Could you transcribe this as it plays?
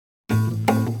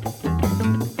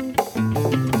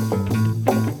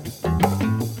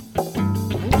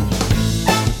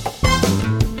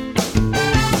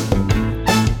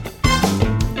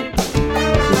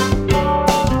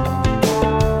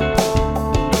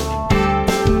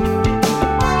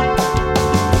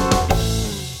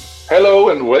Hello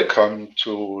and welcome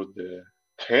to the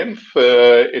 10th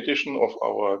edition of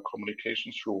our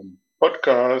Communications Room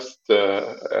podcast.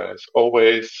 As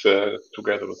always,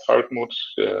 together with Hartmut.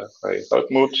 Hi,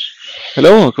 Hartmut.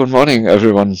 Hello, good morning,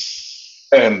 everyone.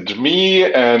 And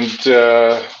me. And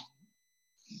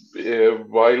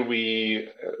while we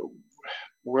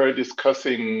were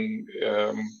discussing,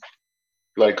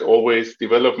 like always,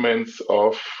 developments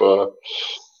of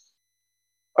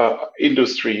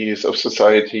industries, of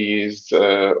societies,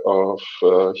 of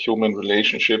human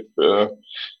relationship,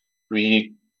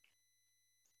 we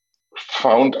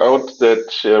found out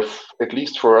that, at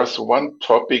least for us, one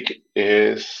topic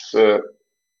is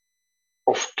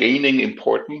of gaining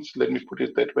importance. Let me put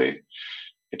it that way.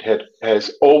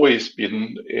 Has always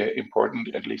been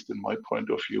important, at least in my point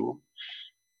of view,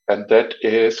 and that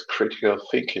is critical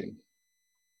thinking.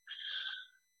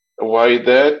 Why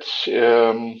that?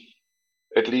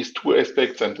 At least two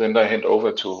aspects, and then I hand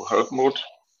over to Hartmut.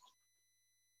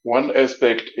 One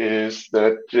aspect is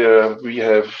that we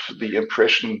have the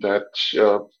impression that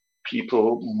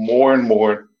people more and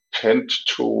more tend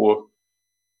to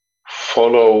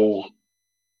follow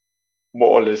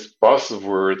more or less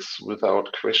buzzwords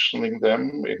without questioning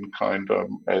them in kind of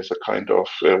as a kind of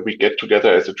we get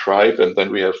together as a tribe and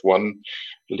then we have one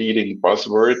leading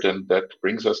buzzword and that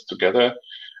brings us together,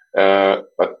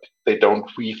 but they don't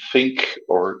rethink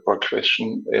or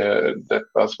question that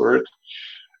buzzword.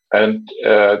 And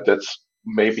that's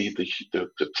maybe the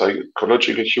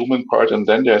psychological human part, and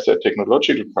then there's a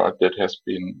technological part that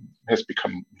has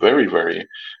become very, very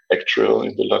actual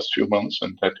in the last few months,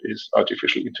 and that is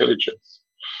artificial intelligence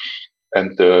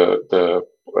and the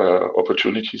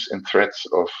opportunities and threats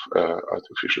of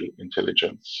artificial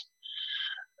intelligence.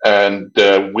 And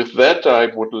with that, I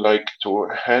would like to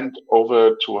hand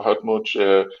over to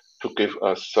Hartmut to give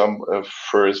us some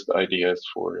first ideas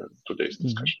for today's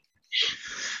discussion.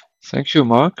 Thank you,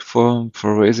 Mark, for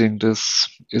raising this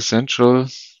essential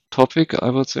topic,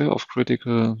 I would say, of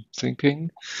critical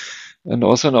thinking. And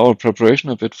also in our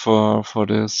preparation a bit for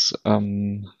this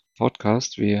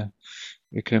podcast,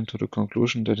 we came to the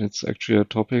conclusion that it's actually a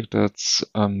topic that's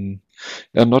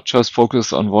not just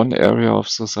focused on one area of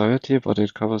society, but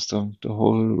it covers the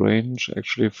whole range,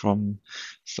 actually, from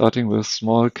starting with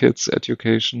small kids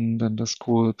education, then the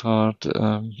school part,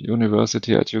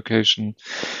 university education,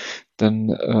 then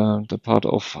the part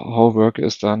of how work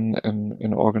is done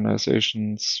in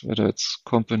organizations, whether it's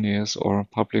companies or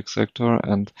public sector,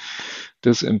 and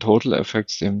this in total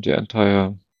affects the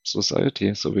entire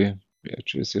society. So we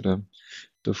actually see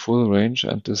the full range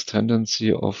and this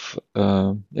tendency of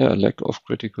lack of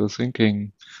critical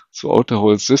thinking throughout the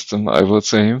whole system, I would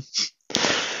say.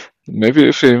 Maybe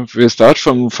if we start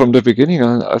from the beginning,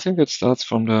 I think it starts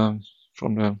from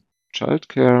the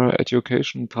childcare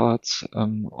education parts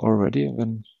already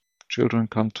when children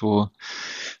come to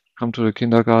the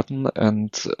kindergarten,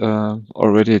 and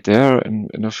already there in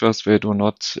the first way do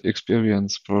not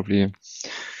experience probably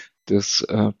this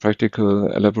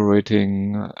practical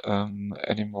elaborating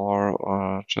anymore,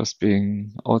 or just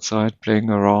being outside, playing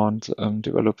around,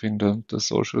 developing the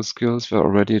social skills, where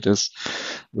already this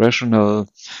rational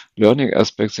learning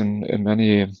aspects in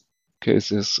many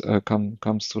cases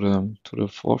comes to the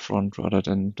forefront rather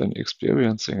than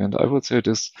experiencing. And I would say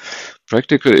this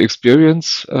practical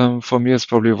experience for me is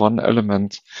probably one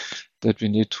element that we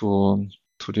need to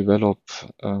develop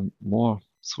more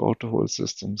throughout the whole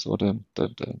system. So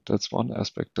that's one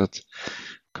aspect that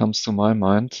comes to my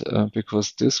mind,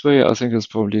 because this way I think is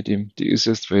probably the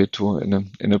easiest way to,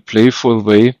 in a playful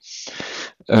way,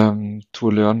 to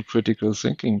learn critical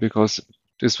thinking, because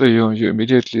this way you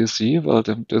immediately see, well,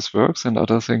 this works and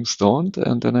other things don't,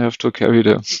 and then I have to carry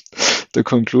the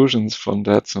conclusions from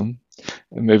that. So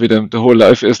and maybe the whole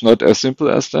life is not as simple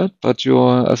as that, but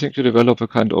I think you develop a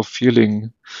kind of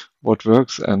feeling what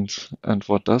works and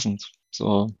what doesn't.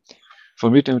 So for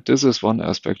me, this is one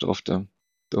aspect of the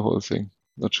whole thing.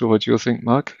 Not sure what you think,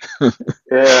 Mark.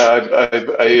 Yeah,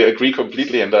 I agree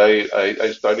completely, and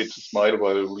I started to smile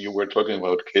while you were talking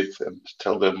about kids and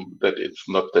tell them that it's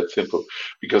not that simple,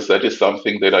 because that is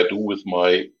something that I do with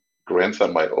my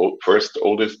grandson, my first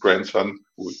oldest grandson,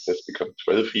 who has become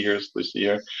 12 years this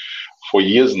year, for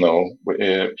years now.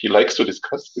 He likes to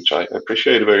discuss, which I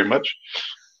appreciate very much,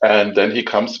 and then he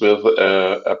comes with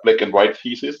a black and white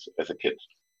thesis as a kid,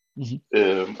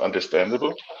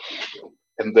 understandable.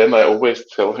 And then I always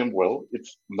tell him, well,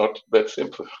 it's not that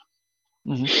simple.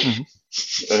 And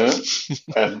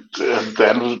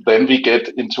then we get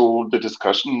into the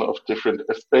discussion of different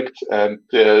aspects, and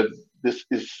this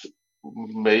is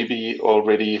maybe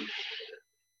already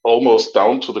almost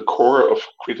down to the core of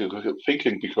critical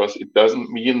thinking, because it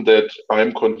doesn't mean that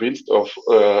I'm convinced of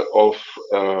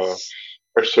a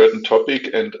certain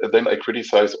topic and then I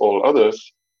criticize all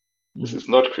others. This is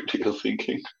not critical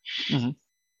thinking.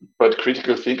 But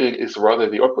critical thinking is rather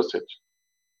the opposite.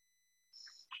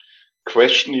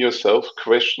 Question yourself,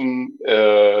 question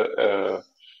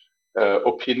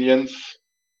opinions,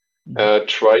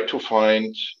 try to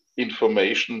find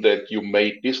information that you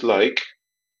may dislike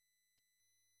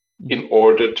in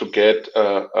order to get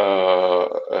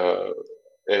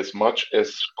as much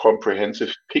as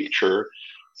comprehensive picture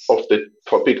of the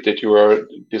topic that you are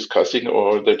discussing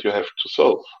or that you have to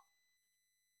solve.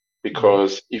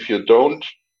 Because if you don't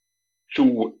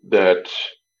do that,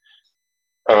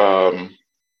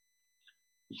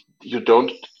 you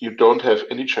don't have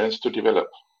any chance to develop.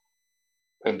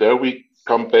 And there we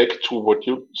come back to what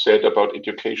you said about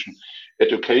education.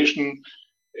 Education,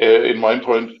 in my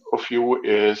point of view,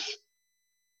 is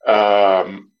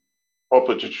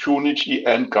opportunity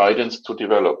and guidance to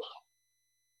develop.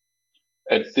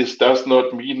 And this does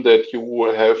not mean that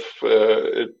you have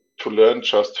to learn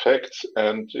just facts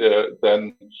and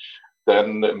then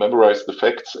memorize the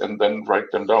facts and then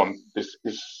write them down. This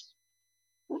is,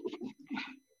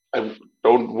 I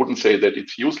wouldn't say that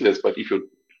it's useless, but if you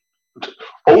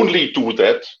only do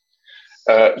that,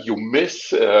 you miss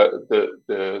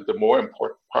the more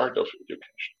important part of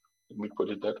education. Let me put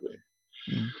it that way.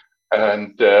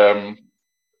 And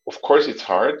of course, it's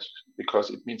hard because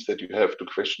it means that you have to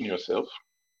question yourself.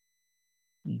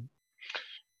 And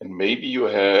maybe you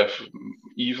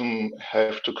even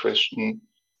have to question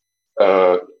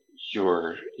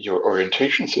your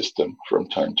orientation system from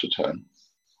time to time,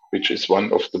 which is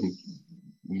one of the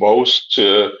most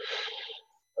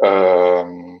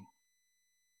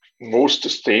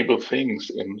stable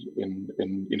things in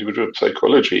individual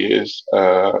psychology is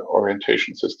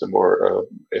orientation system or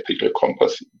ethical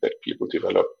compass that people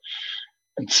develop.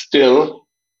 And still,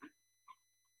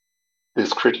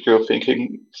 this critical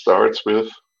thinking starts with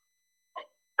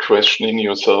questioning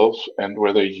yourself and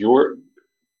whether your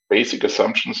basic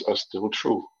assumptions are still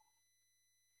true.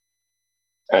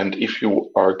 And if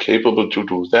you are capable to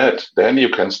do that, then you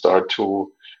can start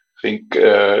to think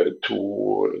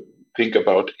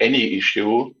about any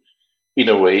issue in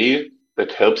a way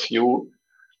that helps you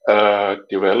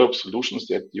develop solutions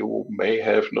that you may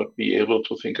have not been able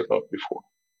to think about before.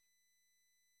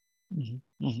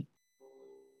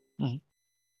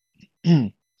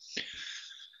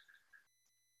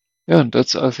 Yeah,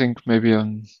 that's, I think, maybe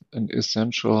an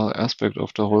essential aspect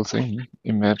of the whole thing.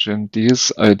 Imagine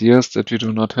these ideas that we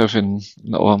do not have in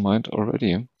our mind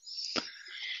already.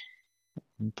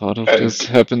 And part of this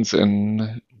happens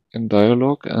in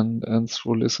dialogue and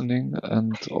through listening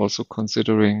and also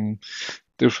considering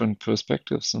different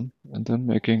perspectives and then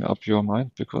making up your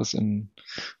mind, because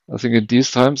I think in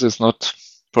these times it's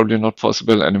probably not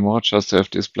possible anymore just to have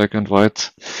this black and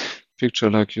white picture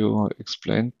like you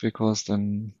explained, because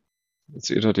then it's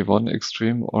either the one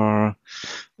extreme or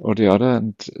the other,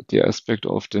 and the aspect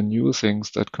of the new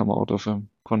things that come out of a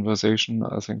conversation,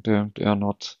 I think they are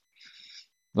not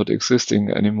existing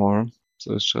anymore.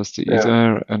 So it's just the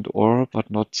either and or,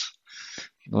 but not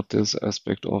this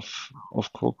aspect of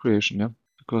co-creation, yeah.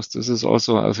 Because this is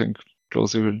also, I think,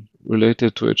 closely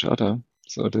related to each other.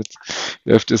 So that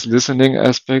you have this listening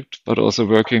aspect, but also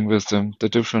working with the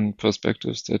different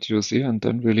perspectives that you see, and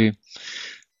then really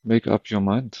make up your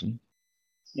mind.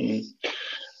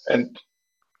 And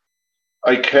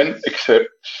I can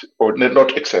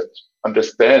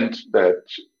understand that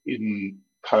in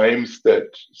times that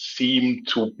seem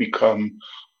to become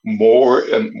more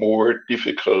and more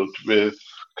difficult with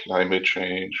climate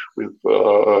change, with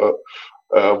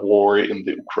war in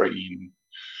the Ukraine,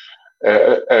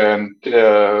 and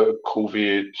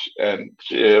COVID and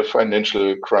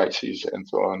financial crises and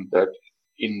so on, that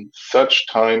in such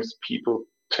times people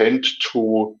tend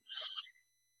to,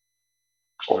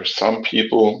 or some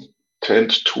people tend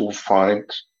to find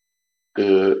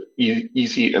the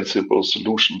easy and simple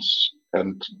solutions.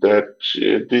 And that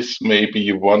this may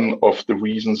be one of the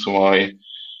reasons why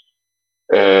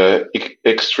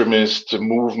extremist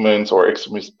movements or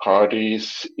extremist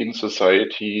parties in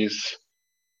societies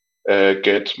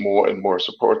get more and more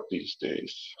support these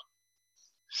days.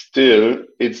 Still,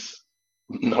 it's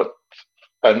not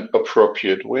an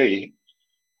appropriate way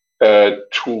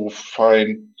to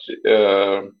find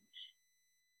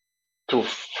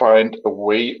a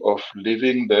way of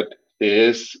living that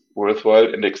is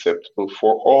worthwhile and acceptable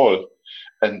for all.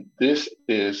 And this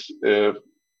is, at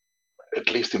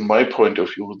least in my point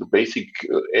of view, the basic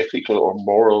ethical or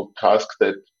moral task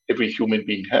that every human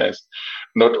being has,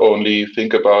 not only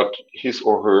think about his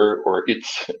or her or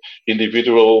its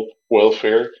individual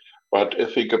welfare, but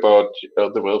think about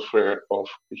the welfare of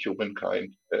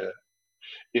humankind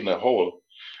in a whole.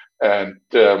 And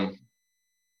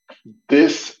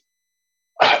this,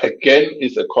 again,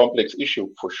 is a complex issue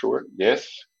for sure, yes.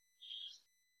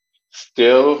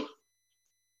 Still,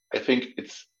 I think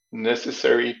it's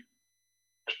necessary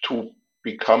to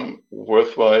become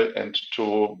worthwhile and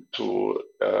to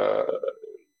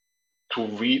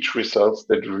reach results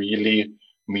that really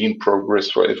mean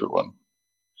progress for everyone.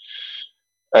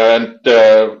 And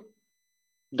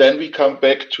then we come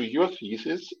back to your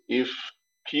thesis. If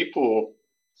people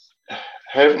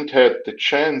haven't had the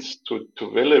chance to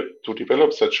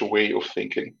develop such a way of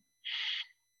thinking,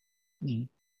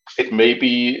 it may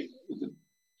be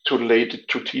too late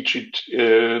to teach it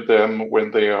them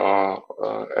when they are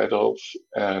adults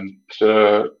and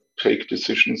take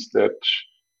decisions that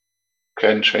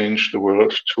can change the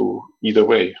world to either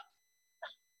way.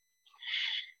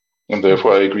 And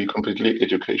therefore, I agree completely.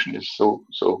 Education is so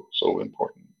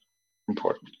important.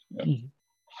 Yeah.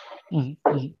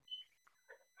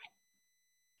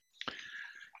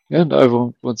 Yeah, and I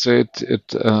would say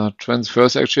it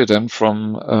transfers actually then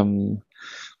from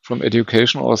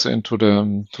education also into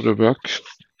the work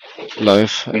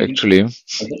life actually.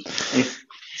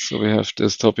 So we have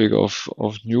this topic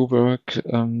of new work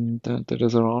that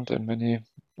is around in many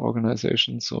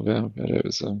organizations. So where there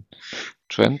is a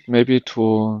trend maybe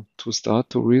to start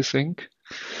to rethink.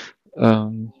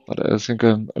 But I think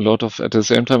at the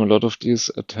same time, a lot of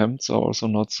these attempts are also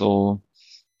not so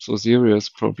serious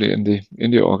probably in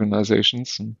the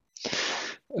organizations,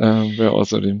 where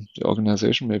also the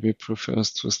organization maybe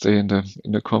prefers to stay in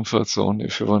the comfort zone,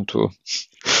 if you want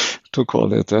to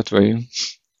call it that way.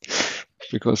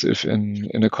 Because if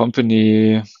in a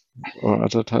company or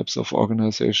other types of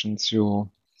organizations you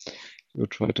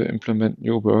try to implement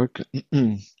new work,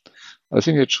 I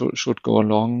think it should go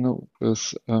along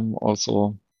with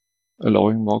also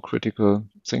allowing more critical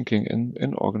thinking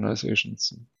in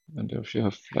organizations. And if you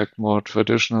have like more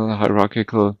traditional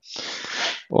hierarchical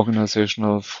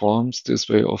organizational forms, this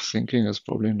way of thinking is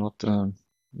probably not the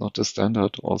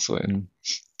standard also in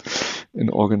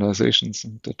organizations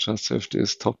that just have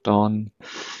these top-down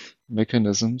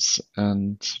mechanisms,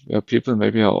 and where people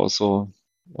maybe are also,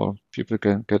 or people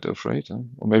can get afraid,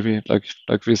 or maybe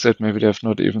like we said, maybe they have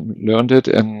not even learned it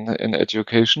in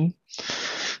education,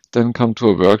 then come to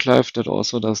a work life that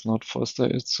also does not foster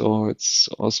it. So it's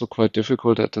also quite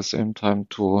difficult at the same time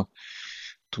to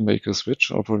make a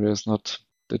switch. Obviously, it's not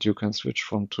that you can switch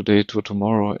from today to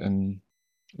tomorrow in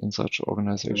such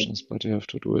organizations, but you have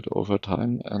to do it over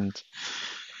time. And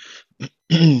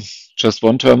just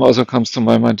one term also comes to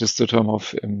my mind is the term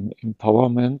of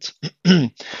empowerment.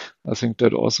 I think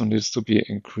that also needs to be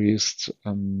increased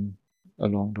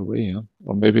along the way, yeah?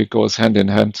 Or maybe it goes hand in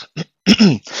hand,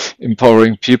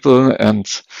 empowering people and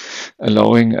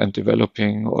allowing and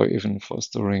developing or even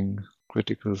fostering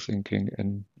critical thinking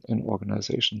in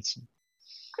organizations.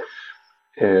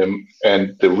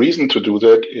 And the reason to do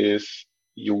that is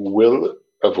you will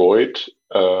avoid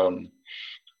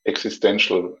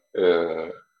existential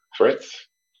threats,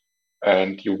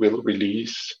 and you will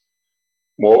release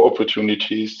more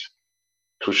opportunities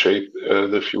to shape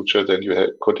the future than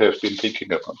you could have been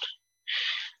thinking about.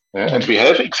 And we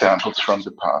have examples from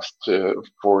the past.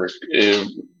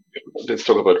 Let's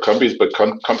talk about companies, but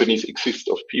companies exist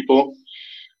of people,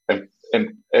 and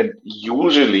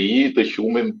usually the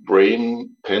human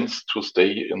brain tends to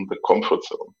stay in the comfort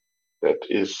zone. That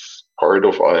is part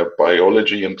of our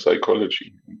biology and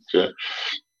psychology.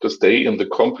 To stay in the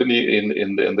company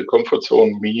in the comfort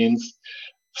zone means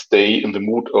stay in the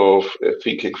mood of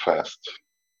thinking fast.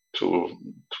 To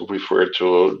refer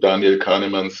to Daniel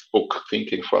Kahneman's book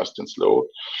Thinking Fast and Slow,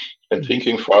 and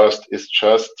thinking fast is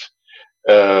just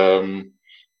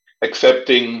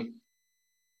accepting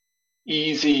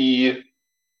easy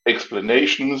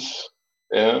explanations,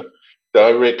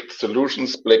 direct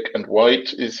solutions, black and white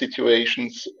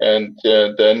situations, and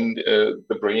then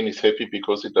the brain is happy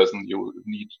because it doesn't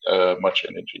need much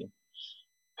energy.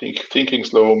 Thinking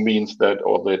slow means that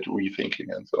all that rethinking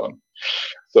and so on.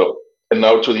 So, and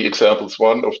now to the examples.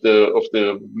 One of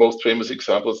the most famous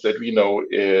examples that we know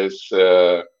is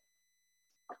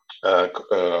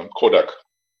Kodak.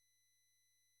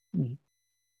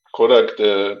 Kodak,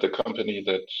 the company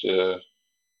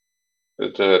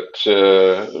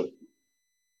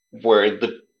where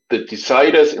the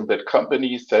deciders in that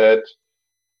company said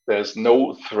there's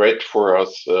no threat for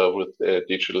us with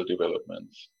digital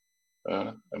developments,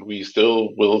 and we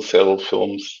still will sell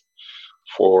films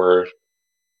for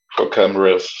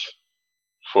cameras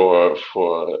for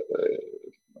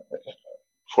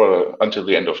until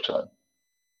the end of time.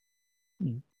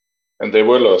 And they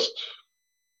were lost.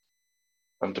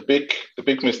 And the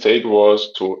big mistake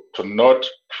was to not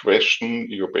question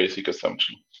your basic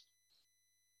assumption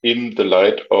in the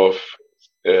light of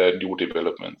new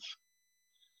developments.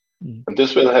 And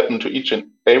this will happen to each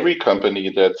and every company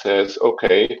that says,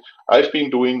 okay, I've been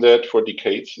doing that for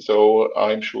decades, so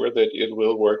I'm sure that it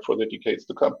will work for the decades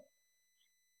to come.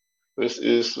 This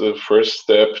is the first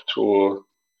step to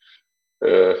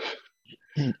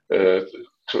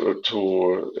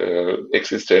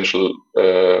existential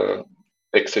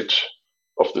exit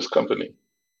of this company.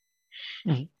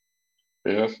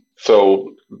 Yeah.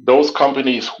 So those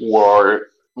companies who are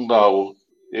now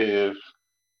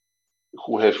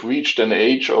who have reached an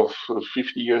age of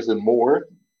 50 years and more,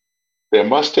 there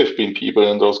must have been people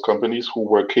in those companies who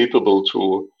were capable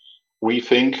to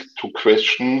rethink, to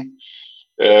question,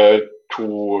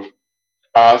 to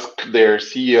ask their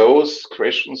CEOs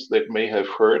questions that may have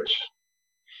hurt.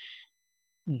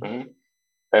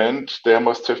 And there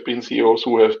must have been CEOs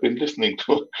who have been listening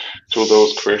to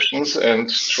those questions and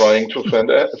trying to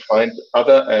find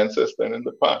other answers than in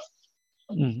the past.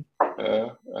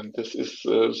 And this is,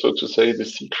 so to say, the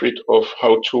secret of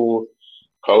how to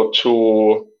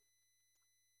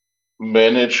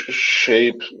manage,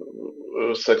 shape,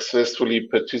 successfully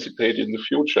participate in the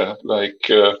future. Like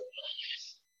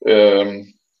the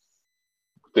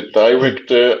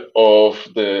director of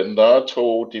the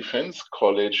NATO Defense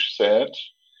College said,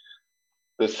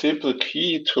 the simple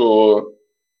key to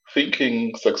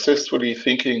successfully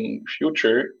thinking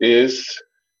future is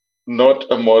not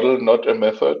a model, not a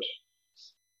method.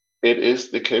 It is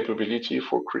the capability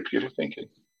for critical thinking.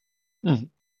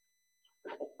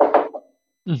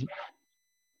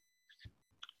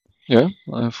 Yeah,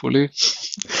 I fully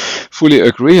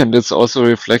agree, and it's also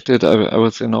reflected, I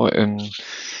would say, now in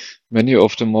many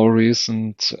of the more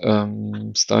recent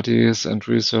studies and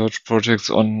research projects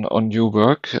on new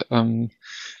work.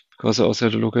 Because I also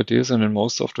had a look at this, and in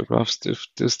most of the graphs,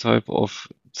 this type of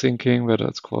thinking, whether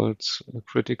it's called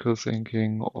critical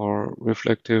thinking or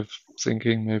reflective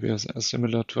thinking, maybe as a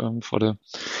similar term for the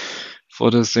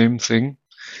same thing,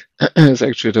 is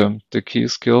actually the key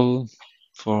skill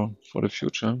for the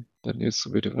future that needs to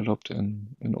be developed in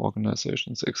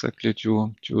organizations exactly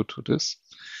due to this.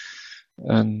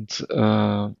 And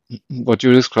what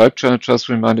you described just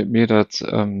reminded me that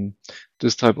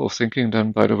this type of thinking,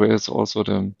 then, by the way, is also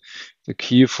the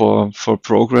key for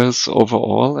progress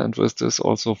overall, and with this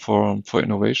also for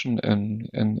innovation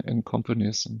in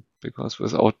companies. Because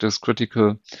without this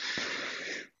critical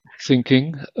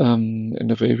thinking, in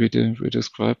the way we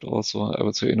described, also, I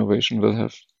would say innovation will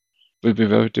be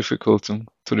very difficult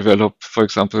to develop, for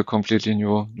example, completely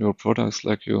new products,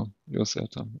 like you said,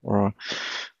 or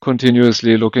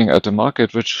continuously looking at the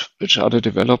market, which other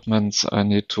developments I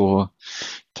need to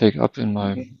take up in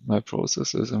my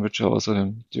processes, and which are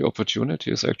also the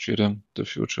opportunities actually the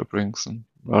future brings, and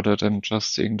rather than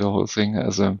just seeing the whole thing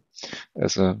as a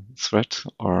threat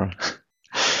or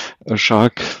a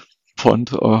shark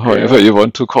pond, or however you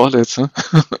want to call it.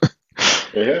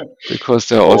 Yeah. Because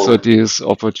there are also these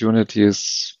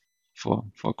opportunities for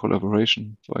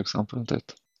collaboration, for example,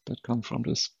 that come from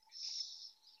this.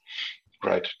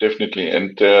 Right, definitely.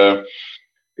 And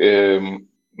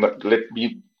let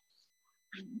me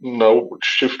now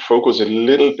shift focus a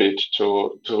little bit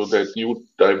to that new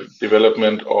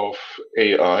development of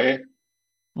AI.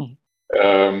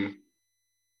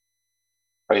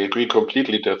 I agree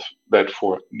completely that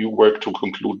for new work to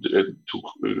conclude,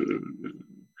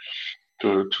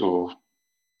 to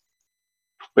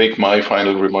make my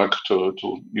final remark to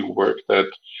new work,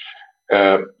 that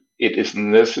it is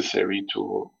necessary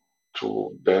to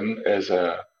then, as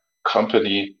a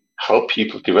company, help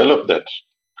people develop that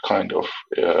kind of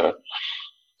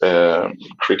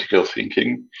critical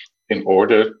thinking in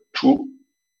order to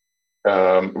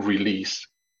release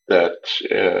that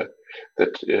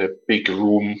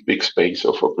big space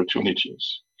of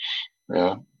opportunities,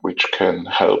 which can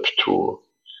help to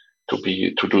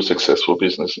do successful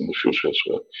business in the future as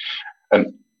well.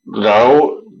 And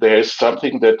now there's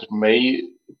something that may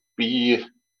be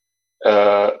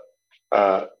a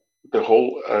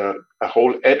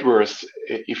whole adverse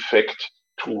effect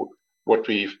to what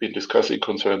we've been discussing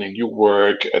concerning new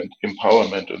work and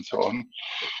empowerment and so on,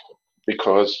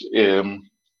 because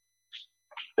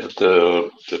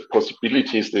the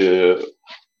possibilities, the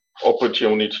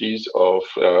opportunities of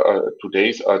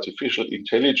today's artificial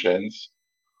intelligence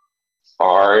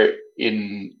are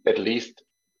in at least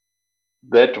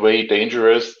that way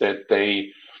dangerous that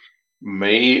they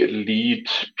may lead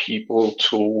people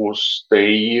to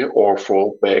stay or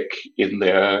fall back in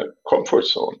their comfort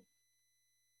zone.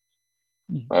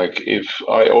 Like if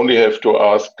I only have to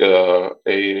ask the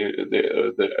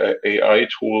AI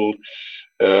tool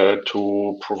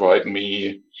to provide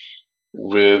me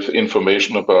with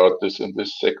information about this in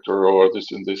this sector or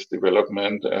this in this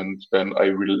development, and then I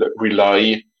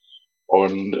rely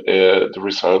on the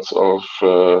results of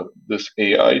this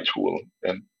AI tool.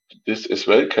 And this as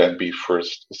well can be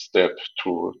first step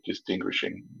to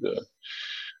distinguishing the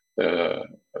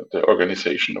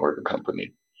organization or the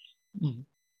company. Mm-hmm.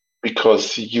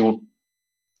 Because you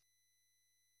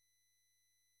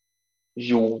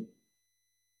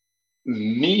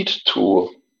need to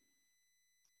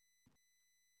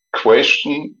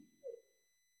question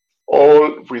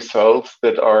all results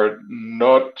that are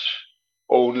not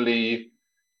only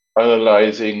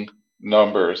analyzing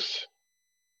numbers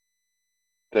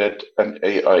that an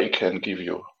AI can give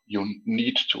you. You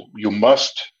need to, you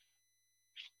must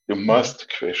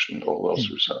question all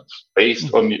those results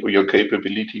based on your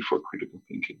capability for critical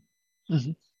thinking.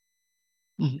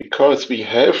 Because we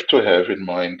have to have in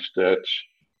mind that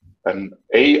an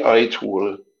AI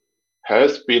tool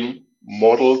has been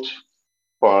modeled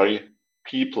by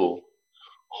people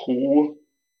who,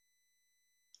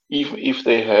 even if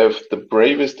they have the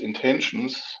bravest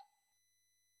intentions,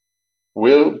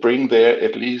 will bring their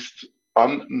at least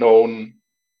unknown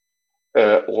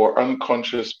or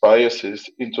unconscious biases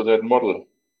into that model.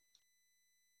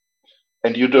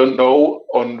 And you don't know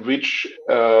on which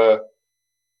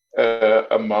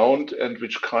amount and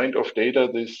which kind of data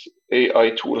this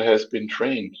AI tool has been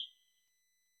trained.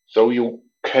 So you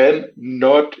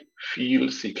cannot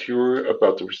feel secure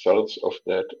about the results of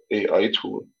that AI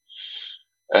tool.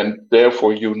 And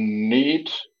therefore you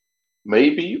need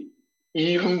maybe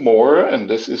even more, and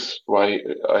this is why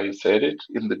I said it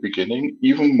in the beginning,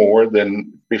 even more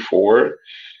than before,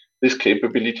 this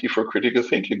capability for critical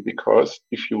thinking. Because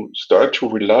if you start to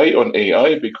rely on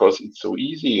AI because it's so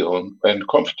easy and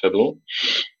comfortable,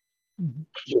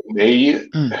 you may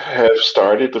have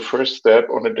started the first step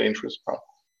on a dangerous path.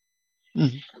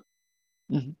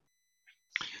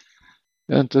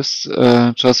 And this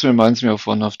just reminds me of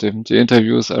one of the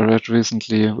interviews I read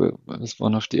recently with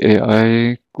one of the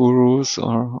AI gurus,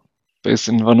 or based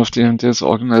in one of these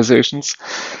organizations.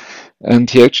 And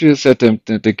he actually said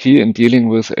that the key in dealing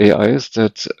with AI is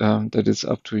that that it's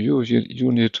up to you.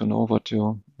 You need to know what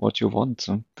you want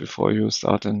before you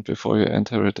start and before you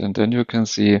enter it, and then you can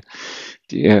see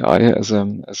the AI as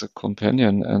a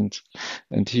companion. And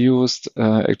he used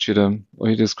actually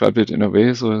he described it in a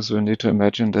way so you need to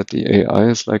imagine that the AI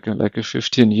is like a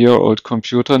 15-year-old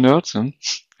computer nerd. So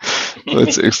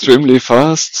it's extremely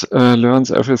fast,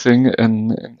 learns everything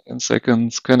in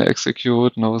seconds, can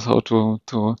execute, knows how to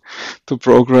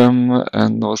program,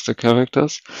 and knows the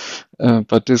characters.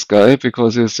 But this guy,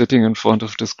 because he's sitting in front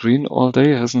of the screen all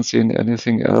day, hasn't seen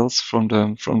anything else from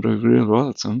the real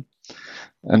world.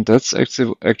 And that's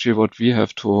actually what we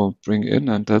have to bring in,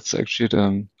 and that's actually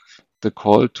the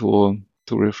call to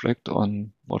reflect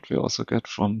on what we also get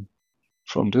from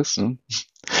this.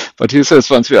 But he says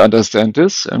once we understand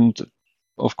this, and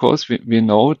of course we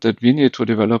know that we need to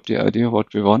develop the idea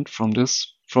what we want from this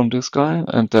guy,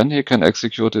 and then he can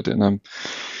execute it in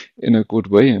a good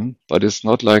way. But it's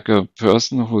not like a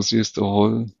person who sees the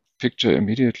whole picture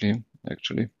immediately,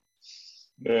 actually.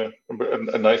 Yeah,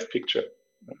 a nice picture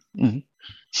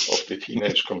of the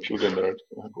teenage computer nerd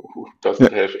who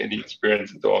doesn't have any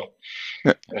experience at all.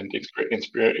 Yeah. And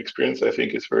experience, I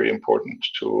think, is very important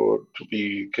to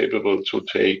be capable to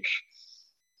take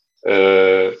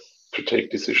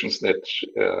decisions that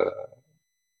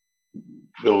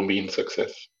will mean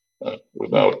success.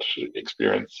 Without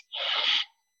experience,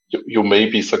 you may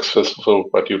be successful,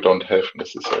 but you don't have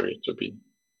necessary to be.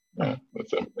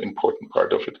 That's an important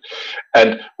part of it.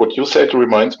 And what you said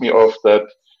reminds me of that.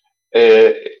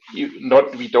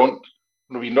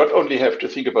 We not only have to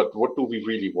think about what do we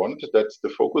really want. That's the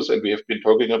focus, and we have been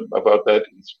talking about that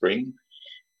in spring.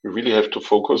 We really have to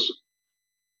focus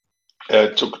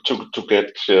to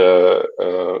get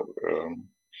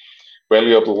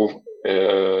valuable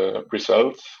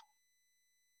results.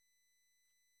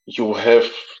 You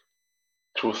have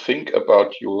to think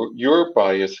about your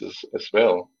biases as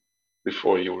well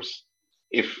before you,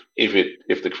 if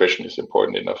the question is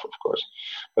important enough, of course.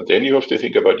 But then you have to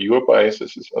think about your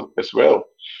biases as well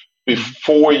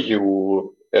before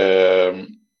you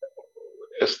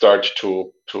start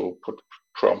to put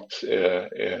prompts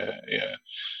into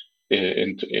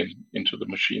the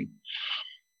machine,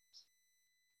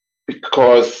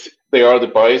 because they are the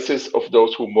biases of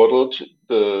those who modeled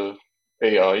the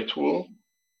AI tool.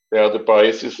 There are the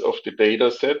biases of the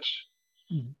data set,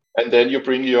 and then you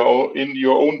bring your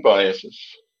own biases.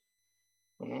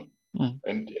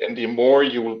 And the more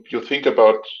you think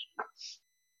about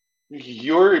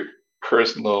your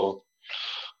personal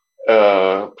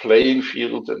playing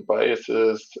field and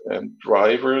biases and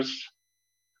drivers,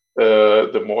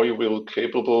 the more you will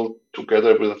capable,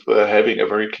 together with having a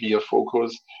very clear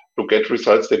focus, to get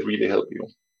results that really help you.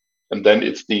 And then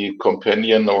it's the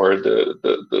companion or the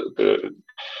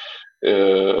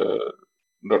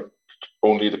not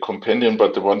only the companion,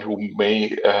 but the one who may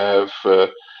have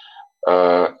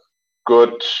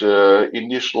good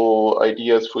initial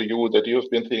ideas for you that you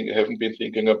haven't been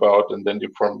thinking about, and then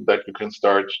from that you can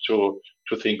start to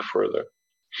think further.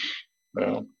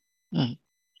 And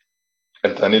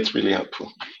then it's really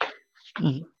helpful.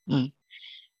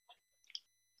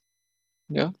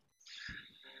 Yeah.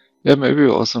 Maybe we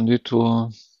also need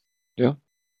to.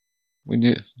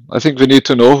 I think we need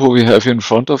to know who we have in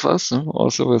front of us,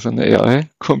 also with an AI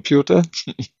computer.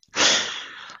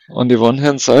 On the one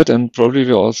hand side, and probably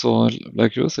we also,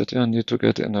 like you said, need to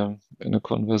get in a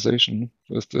conversation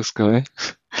with this guy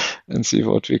and see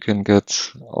what we can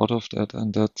get out of that,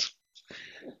 and that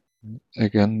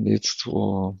again needs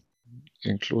to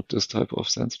include this type of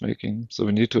sense making. So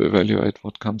we need to evaluate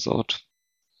what comes out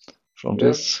from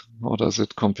this. How does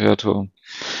it compare to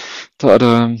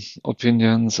other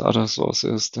opinions, other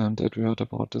sources that we heard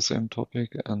about the same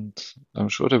topic? And I'm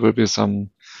sure there will be some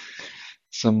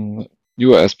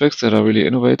new aspects that are really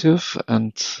innovative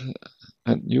and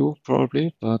new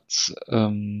probably, but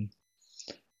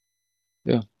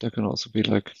there can also be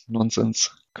like nonsense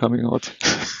coming out.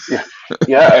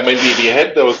 I mean, we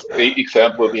had those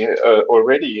examples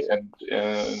already, and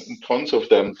tons of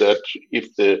them. That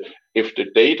if the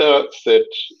data set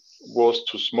was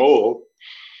too small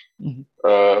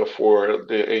for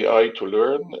the AI to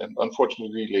learn, and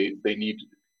unfortunately they need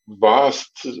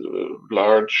vast,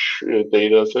 large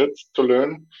data sets to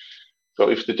learn. So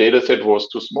if the data set was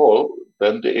too small,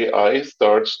 then the AI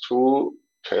starts to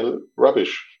tell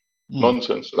rubbish,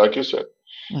 nonsense, like you said.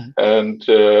 And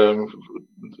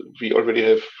we already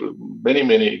have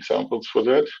many examples for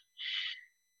that.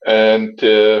 And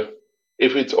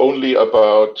if it's only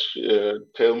about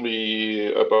tell me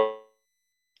about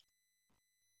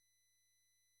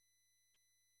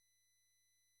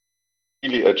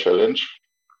really a challenge.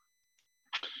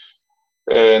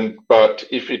 But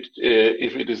if it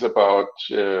is about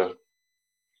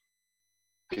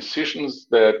decisions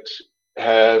that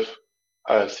have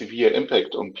a severe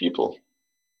impact on people,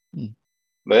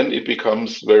 then it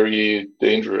becomes very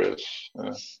dangerous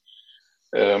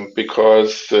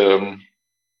because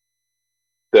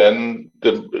then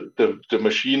the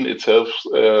machine itself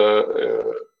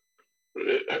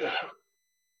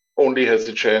only has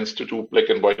a chance to do black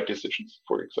and white decisions,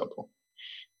 for example.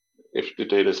 If the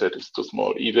data set is too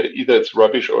small, either it's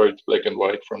rubbish or it's black and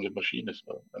white from the machine as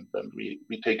well, and then we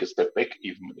take a step back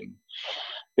even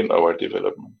in our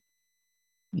development.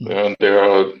 And there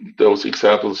are those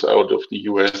examples out of the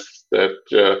US that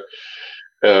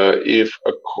if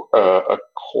a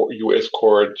US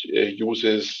court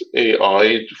uses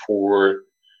AI for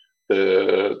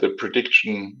the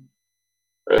prediction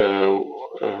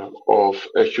of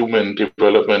a human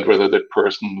development, whether that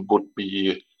person would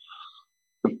be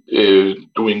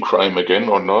doing crime again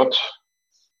or not,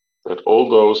 that all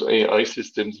those AI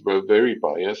systems were very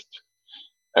biased,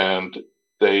 and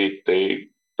they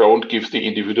don't give the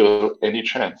individual any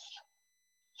chance.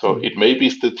 So it may be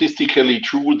statistically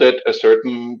true that a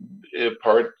certain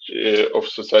part of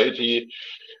society,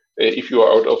 if you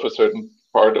are out of a certain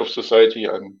part of society,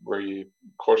 I'm very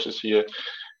cautious here,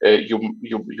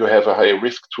 you have a higher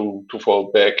risk to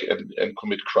fall back and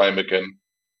commit crime again.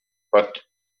 But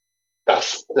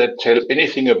does that tell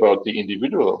anything about the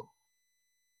individual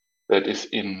that is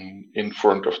in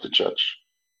front of the judge?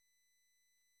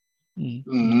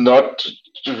 Not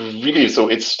really. So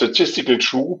it's statistically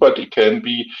true, but it can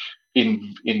be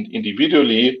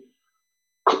individually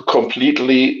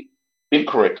completely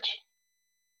incorrect.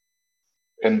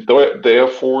 And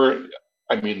therefore,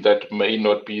 I mean, that may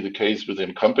not be the case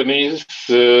within companies,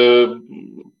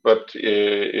 but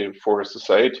for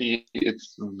society,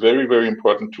 it's very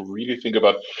important to really think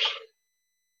about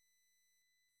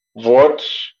what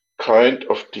kind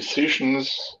of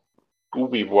decisions do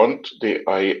we want the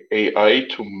AI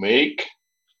to make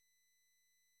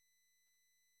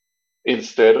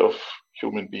instead of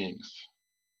human beings.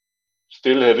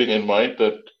 Still having in mind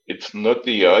that it's not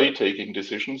the AI taking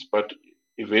decisions, but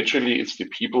eventually it's the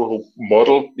people who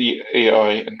model the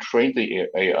AI and train the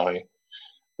AI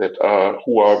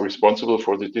who are responsible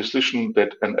for the decision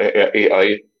that an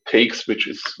AI takes, which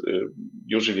is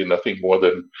usually nothing more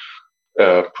than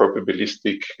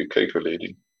probabilistic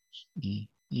calculating. Mm,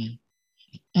 mm,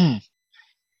 mm,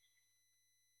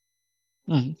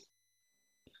 mm.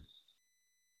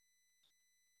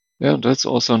 Yeah, that's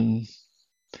also an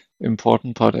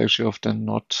important part actually of then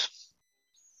not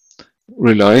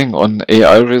relying on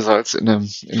AI results in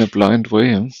a blind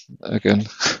way again.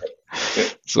 Yeah.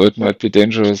 So it might be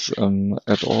dangerous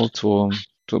at all to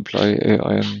apply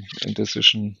AI in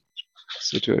decision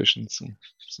situations.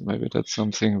 So maybe that's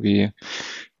something we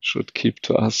should keep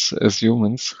to us as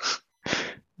humans.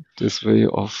 This way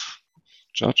of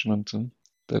judgment,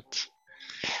 that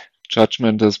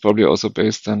judgment is probably also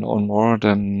based then on more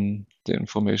than the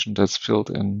information that's filled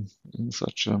in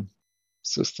such a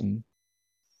system.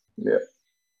 Yeah.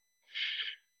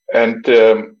 And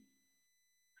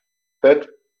that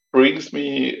brings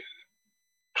me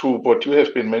to what you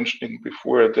have been mentioning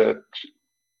before, that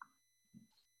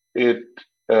it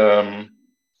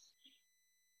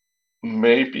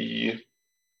may be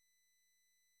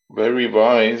very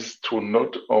wise to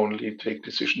not only take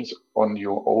decisions on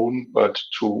your own, but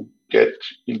to get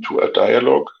into a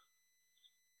dialogue.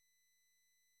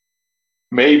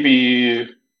 Maybe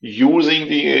using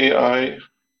the AI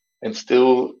and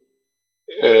still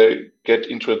get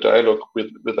into a dialogue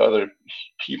with other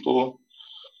people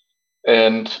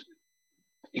and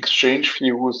exchange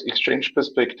views, exchange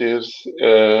perspectives,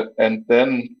 and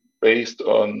then based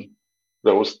on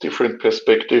those different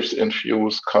perspectives and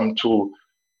views come to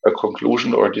a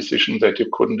conclusion or a decision that you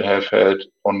couldn't have had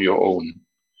on your own.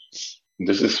 And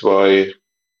this is why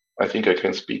I think I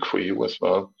can speak for you as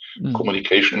well.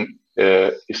 Communication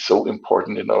is so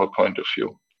important in our point of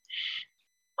view.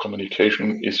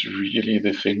 Communication is really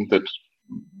the thing that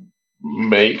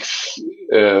makes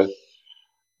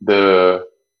the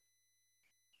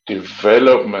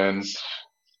development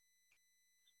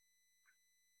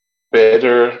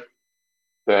better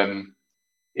than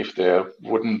if there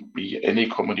wouldn't be any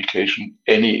communication,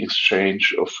 any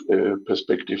exchange of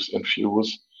perspectives and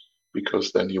views,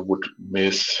 because then you would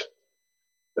miss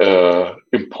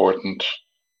important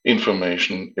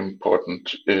information,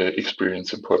 important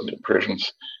experience, important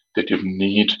impressions that you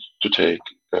need to take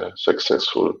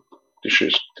successful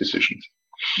decisions.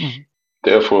 Mm-hmm.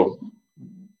 Therefore,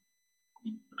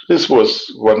 this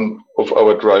was one of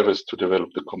our drivers to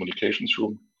develop the communications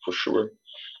room, for sure,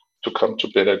 to come to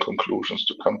better conclusions,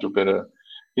 to come to better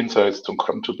insights, to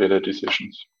come to better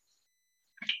decisions.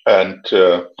 And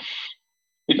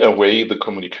in a way, the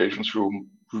communications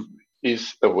room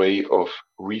is a way of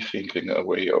rethinking, a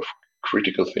way of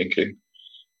critical thinking.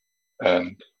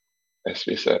 And as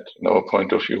we said, in our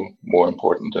point of view, more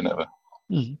important than ever.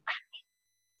 Mm-hmm.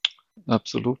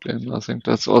 Absolutely. And I think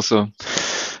that's also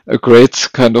a great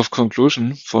kind of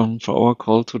conclusion for our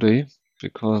call today,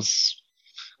 because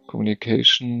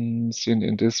communication seen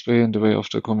in this way, in the way of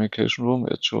the communication room,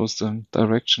 it shows the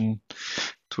direction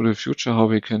to the future, how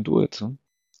we can do it.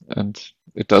 And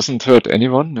it doesn't hurt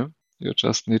anyone. No? You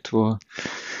just need to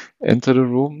enter the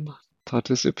room,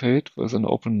 participate with an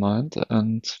open mind,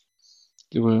 and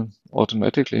you will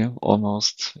automatically,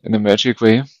 almost in a magic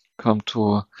way, come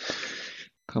to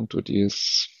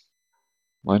these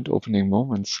mind-opening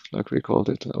moments, like we called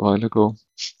it a while ago.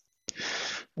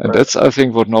 And Right. that's, I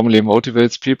think, what normally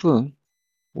motivates people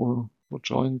who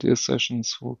join these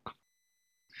sessions,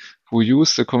 who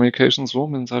use the communications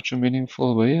room in such a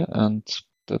meaningful way. And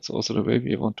that's also the way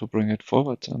we want to bring it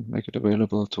forward and make it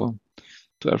available to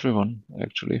everyone,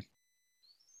 actually.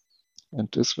 And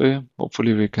this way,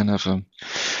 hopefully, we can have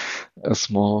a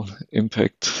small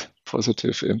impact,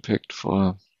 positive impact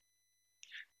for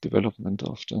development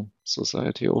of the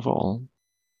society overall.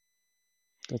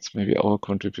 That's maybe our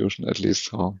contribution, at least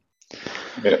how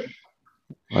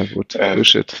I would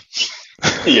wish it.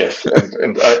 Yes,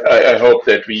 and I hope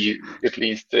that we at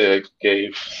least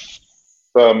gave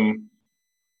some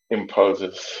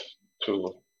impulses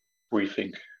to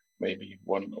rethink maybe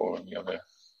one or the other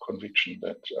conviction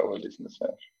that our listeners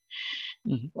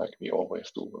have, like we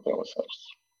always do with ourselves.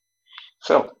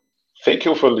 So, thank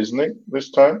you for listening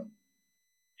this time.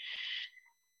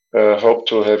 Hope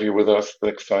to have you with us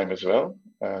next time as well,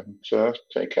 and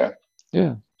take care.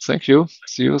 Yeah, thank you.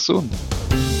 See you soon.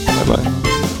 Bye-bye.